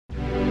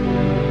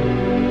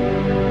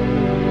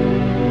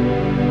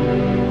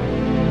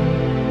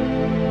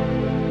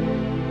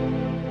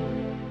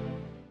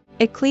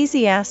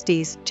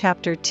Ecclesiastes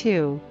chapter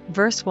 2,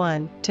 verse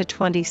 1 to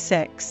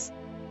 26.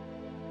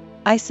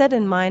 I said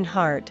in mine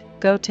heart,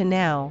 Go to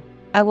now,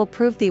 I will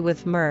prove thee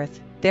with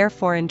mirth,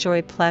 therefore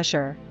enjoy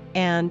pleasure,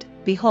 and,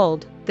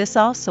 behold, this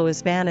also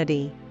is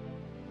vanity.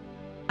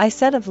 I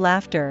said of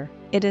laughter,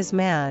 It is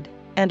mad,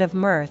 and of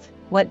mirth,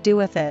 what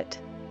doeth it?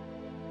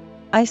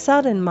 I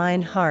sought in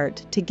mine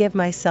heart to give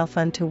myself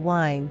unto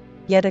wine,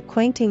 yet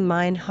acquainting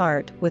mine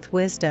heart with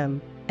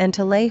wisdom, and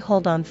to lay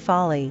hold on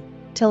folly,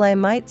 till I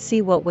might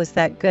see what was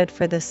that good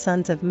for the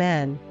sons of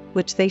men,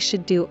 which they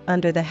should do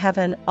under the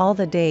heaven all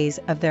the days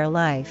of their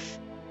life.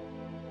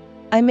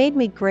 I made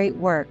me great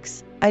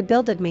works, I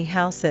builded me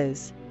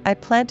houses, I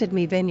planted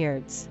me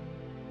vineyards.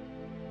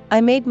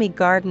 I made me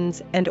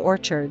gardens and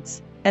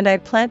orchards, and I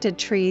planted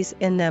trees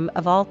in them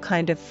of all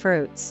kind of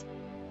fruits.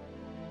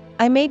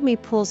 I made me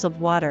pools of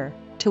water,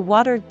 to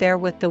water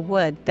therewith the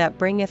wood that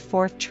bringeth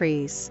forth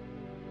trees.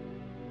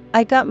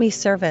 I got me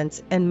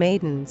servants and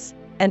maidens,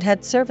 and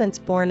had servants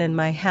born in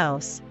my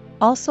house.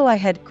 Also I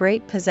had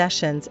great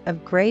possessions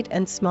of great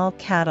and small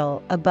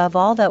cattle above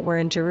all that were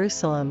in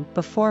Jerusalem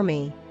before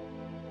me.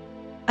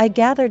 I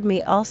gathered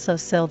me also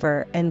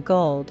silver and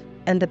gold,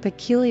 and the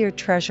peculiar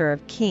treasure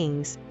of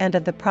kings and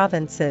of the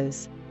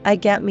provinces. I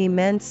gat me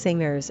men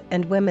singers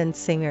and women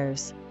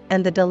singers,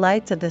 and the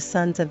delights of the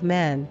sons of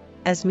men,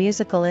 as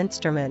musical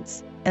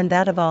instruments, and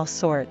that of all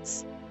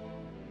sorts.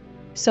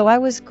 So I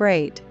was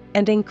great,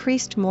 and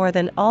increased more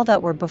than all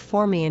that were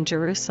before me in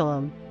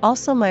Jerusalem,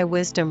 also my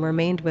wisdom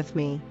remained with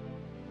me.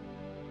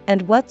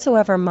 And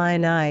whatsoever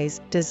mine eyes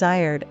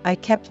desired I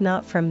kept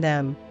not from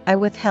them, I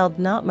withheld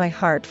not my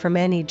heart from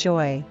any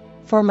joy,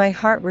 for my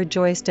heart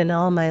rejoiced in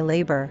all my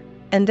labor,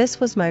 and this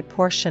was my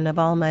portion of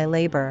all my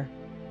labor.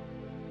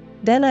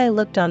 Then I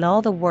looked on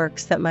all the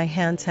works that my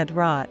hands had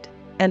wrought,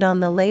 and on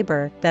the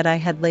labor that I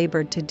had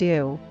labored to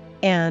do,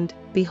 and,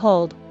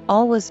 behold,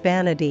 all was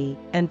vanity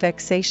and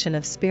vexation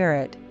of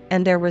spirit,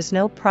 and there was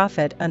no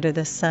profit under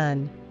the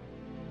sun.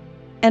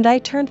 And I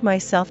turned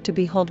myself to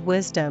behold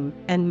wisdom,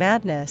 and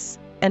madness,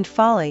 and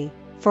folly,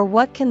 for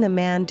what can the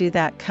man do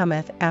that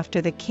cometh after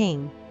the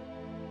king?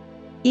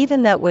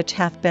 Even that which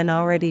hath been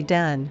already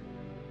done.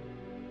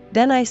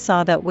 Then I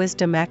saw that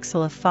wisdom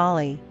excelleth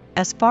folly,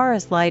 as far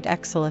as light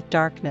excelleth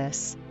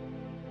darkness.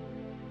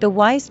 The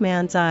wise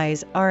man's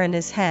eyes are in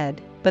his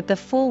head, but the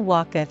fool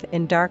walketh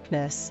in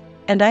darkness,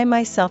 and I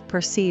myself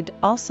perceived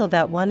also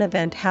that one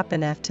event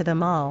happeneth to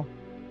them all.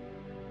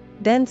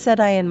 Then said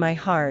I in my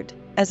heart,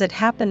 As it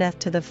happeneth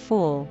to the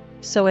fool,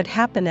 so it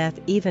happeneth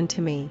even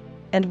to me,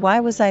 and why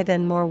was I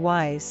then more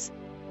wise?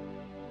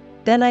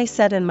 Then I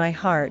said in my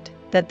heart,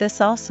 that this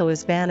also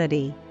is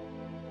vanity.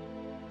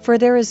 For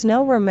there is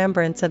no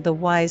remembrance of the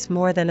wise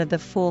more than of the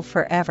fool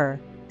forever,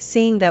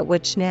 seeing that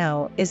which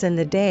now is in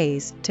the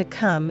days to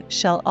come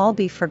shall all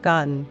be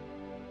forgotten.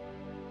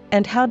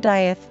 And how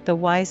dieth the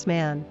wise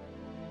man?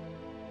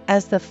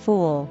 As the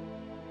fool.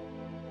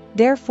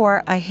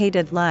 Therefore I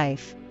hated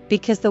life,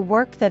 because the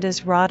work that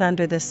is wrought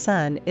under the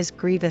sun is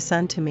grievous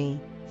unto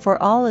me,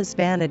 for all is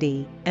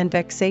vanity and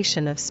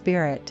vexation of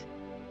spirit.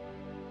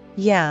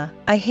 Yea,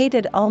 I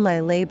hated all my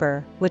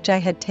labor which I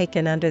had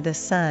taken under the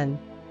sun,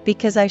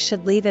 because I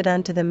should leave it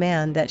unto the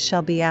man that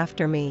shall be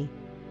after me.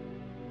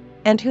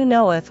 And who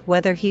knoweth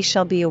whether he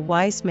shall be a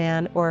wise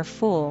man or a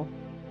fool?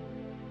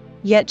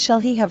 Yet shall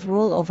he have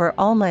rule over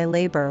all my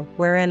labor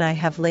wherein I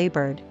have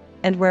labored,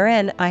 and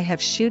wherein I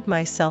have shewed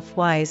myself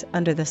wise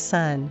under the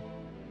sun.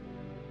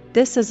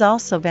 This is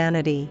also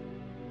vanity.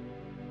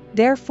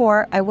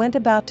 Therefore I went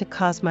about to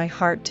cause my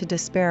heart to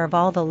despair of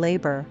all the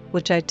labor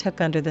which I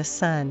took under the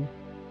sun.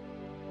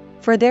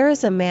 For there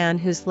is a man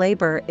whose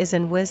labor is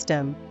in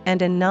wisdom,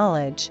 and in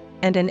knowledge,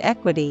 and in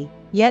equity,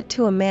 yet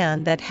to a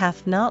man that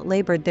hath not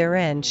labored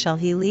therein shall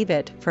he leave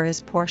it for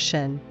his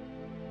portion.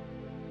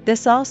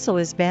 This also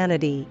is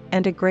vanity,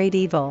 and a great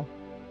evil.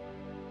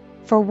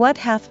 For what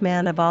hath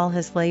man of all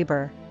his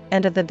labor,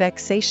 and of the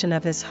vexation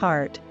of his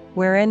heart,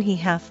 wherein he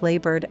hath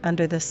labored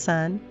under the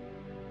sun?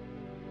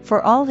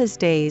 For all his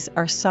days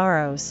are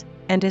sorrows,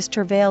 and his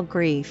travail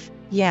grief,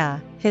 yea,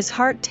 his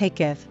heart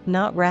taketh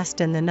not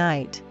rest in the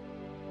night.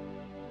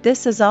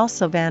 This is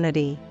also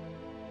vanity.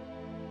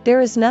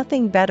 There is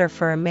nothing better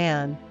for a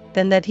man,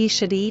 than that he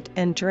should eat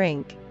and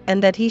drink,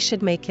 and that he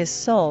should make his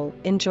soul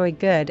enjoy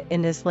good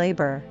in his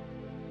labor.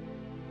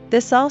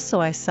 This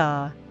also I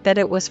saw, that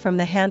it was from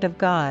the hand of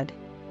God.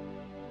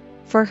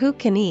 For who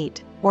can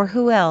eat, or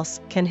who else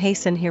can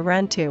hasten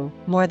hereunto,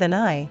 more than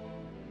I?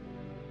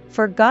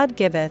 For God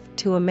giveth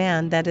to a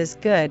man that is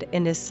good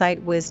in his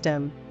sight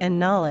wisdom, and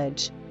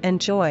knowledge, and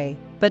joy,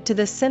 but to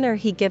the sinner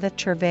he giveth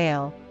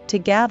travail, to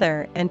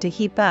gather and to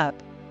heap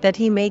up, that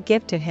he may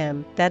give to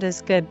him that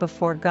is good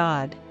before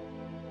God.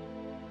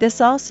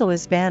 This also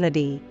is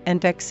vanity and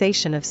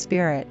vexation of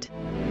spirit.